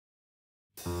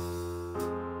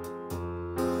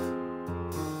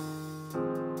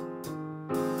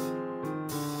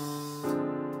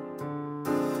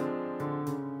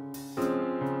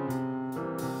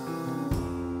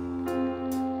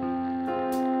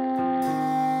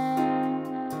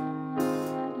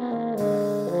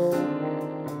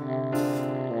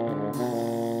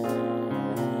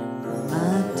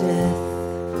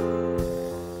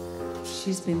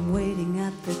She's been waiting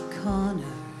at the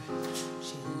corner.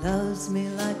 She loves me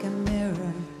like a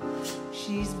mirror.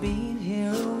 She's been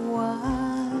here a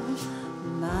while.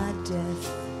 My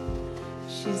death.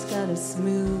 She's got a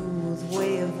smooth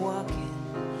way of walking,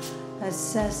 a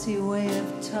sassy way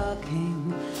of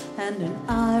talking, and an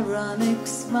ironic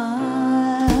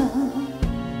smile.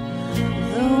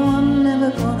 Though I'm never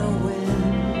gonna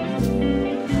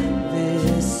win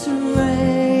this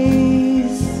race,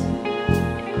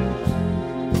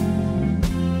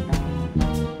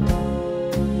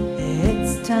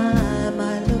 it's time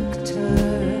I looked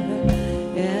her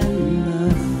in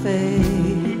the face.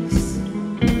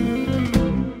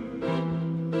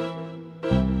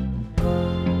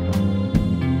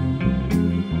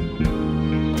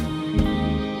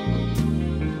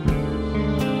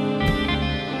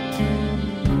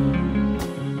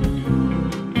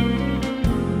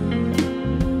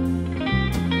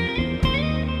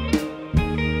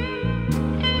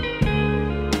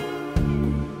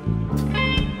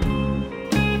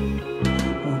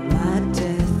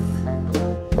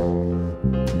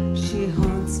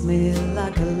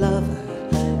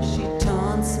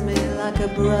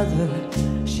 Brother,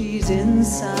 she's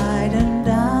inside and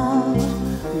out.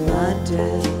 My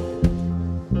death,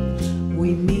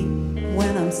 we meet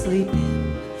when I'm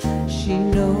sleeping. She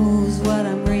knows what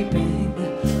I'm reaping.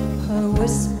 Her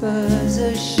whispers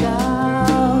a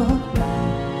shout.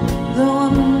 Though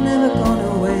I'm never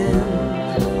gonna win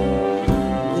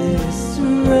this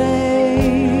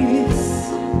race,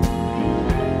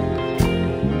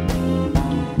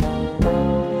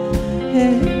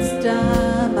 it's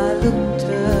time I looked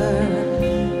her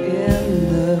in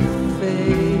the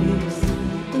face,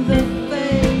 the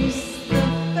face, the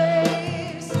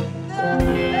face, the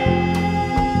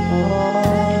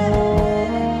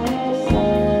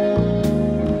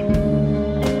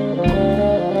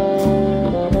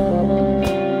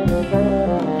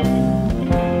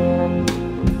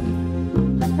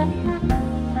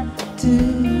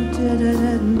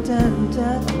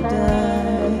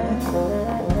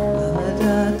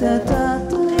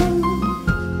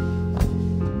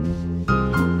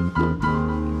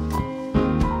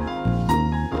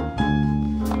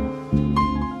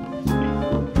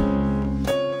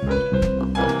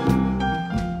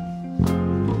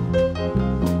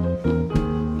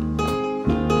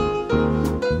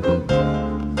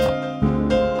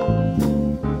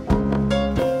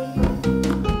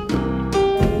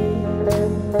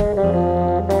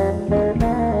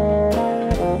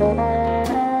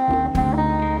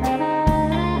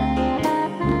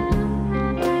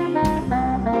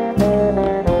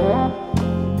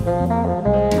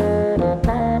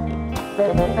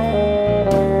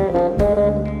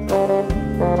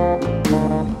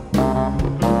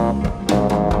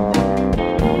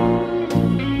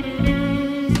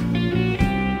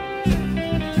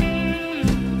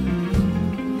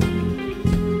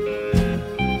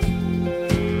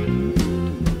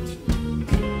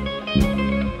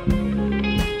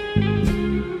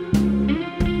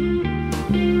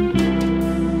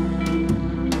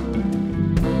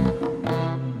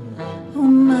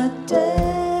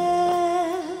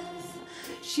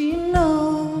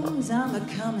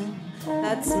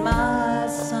That's my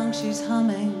song she's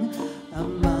humming, a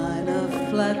minor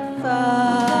flat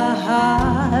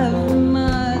five.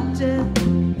 My death,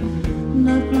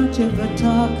 not much of a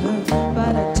talker,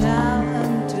 but a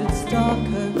talented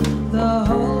stalker. The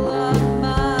whole